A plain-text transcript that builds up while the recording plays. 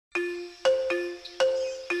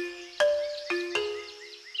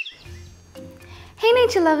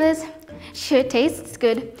nature lovers. Sure tastes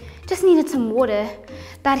good. Just needed some water.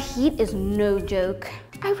 That heat is no joke.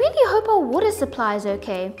 I really hope our water supply is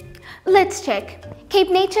okay. Let's check. Cape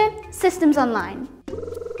Nature, systems online.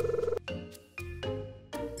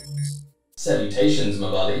 Salutations,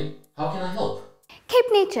 Mabali. How can I help?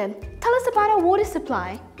 Cape Nature, tell us about our water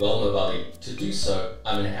supply. Well, Mabali, to do so,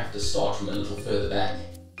 I'm going to have to start from a little further back.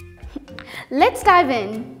 Let's dive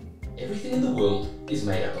in. Everything in the world is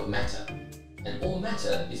made up of matter, and all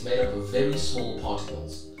matter is made up of very small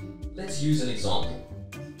particles. Let's use an example.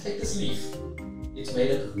 Take this leaf. It's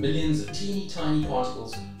made up of millions of teeny tiny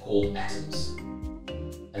particles called atoms.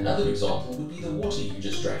 Another example would be the water you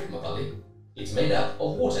just drank, Mabali. It's made up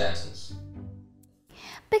of water atoms.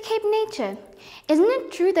 But Cape Nature, isn't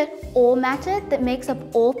it true that all matter that makes up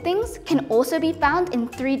all things can also be found in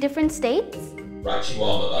 3 different states? Right you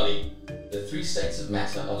are, Mabali. The 3 states of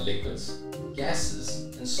matter are liquids,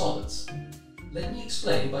 gases, and solids. Let me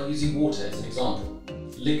explain by using water as an example.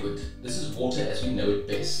 Liquid, this is water as we know it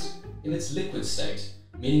best, in its liquid state,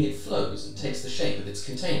 meaning it flows and takes the shape of its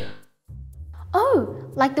container. Oh,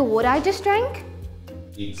 like the water I just drank?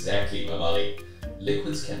 Exactly, Mabali.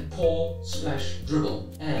 Liquids can pour, splash,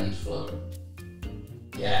 dribble, and flow.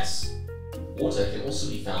 Gas. Water can also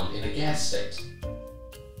be found in a gas state.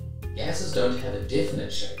 Gases don't have a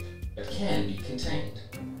definite shape, but can be contained.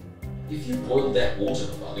 If you boiled that water,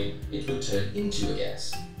 Mabali, it would turn into a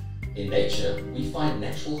gas. In nature, we find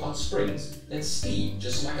natural hot springs that steam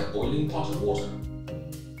just like a boiling pot of water.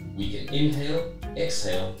 We can inhale,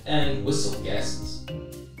 exhale, and whistle gases.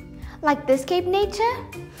 Like this, Cape Nature?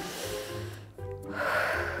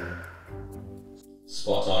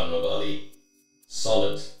 Spot on, Mabali.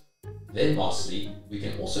 Solid. Then lastly, we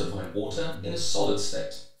can also find water in a solid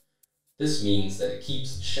state. This means that it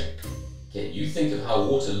keeps its shape. Can you think of how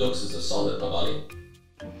water looks as a solid, Mabali?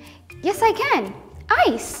 Yes, I can.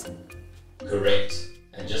 Ice. Correct.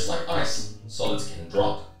 And just like ice, solids can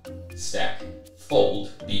drop, stack,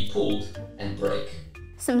 fold, be pulled, and break.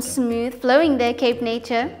 Some smooth flowing there, Cape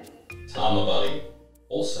Nature. Mabali.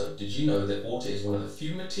 Also, did you know that water is one of the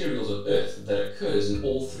few materials of Earth that occurs in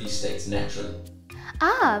all 3 states naturally?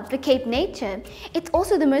 Ah, but Cape Nature, it's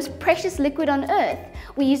also the most precious liquid on Earth.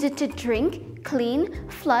 We use it to drink, clean,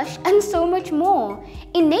 flush, and so much more.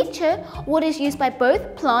 In nature, water is used by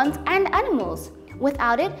both plants and animals.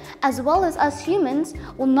 Without it, as well as us humans,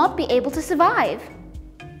 will not be able to survive.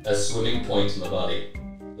 A swimming point, Mabali.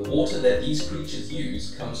 The water that these creatures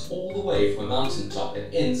use comes all the way from a mountaintop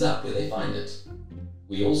and ends up where they find it.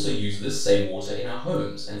 We also use this same water in our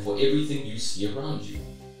homes and for everything you see around you.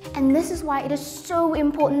 And this is why it is so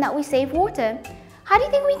important that we save water. How do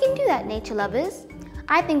you think we can do that, nature lovers?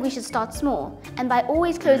 I think we should start small, and by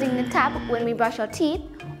always closing the tap when we brush our teeth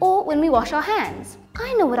or when we wash our hands.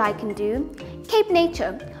 I know what I can do. Cape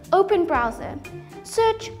Nature, open browser,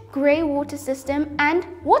 search grey water system and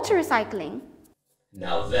water recycling.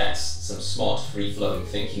 Now that's some smart free-flowing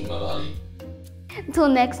thinking, Mabali. Until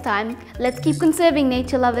next time, let's keep conserving,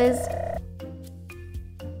 nature lovers.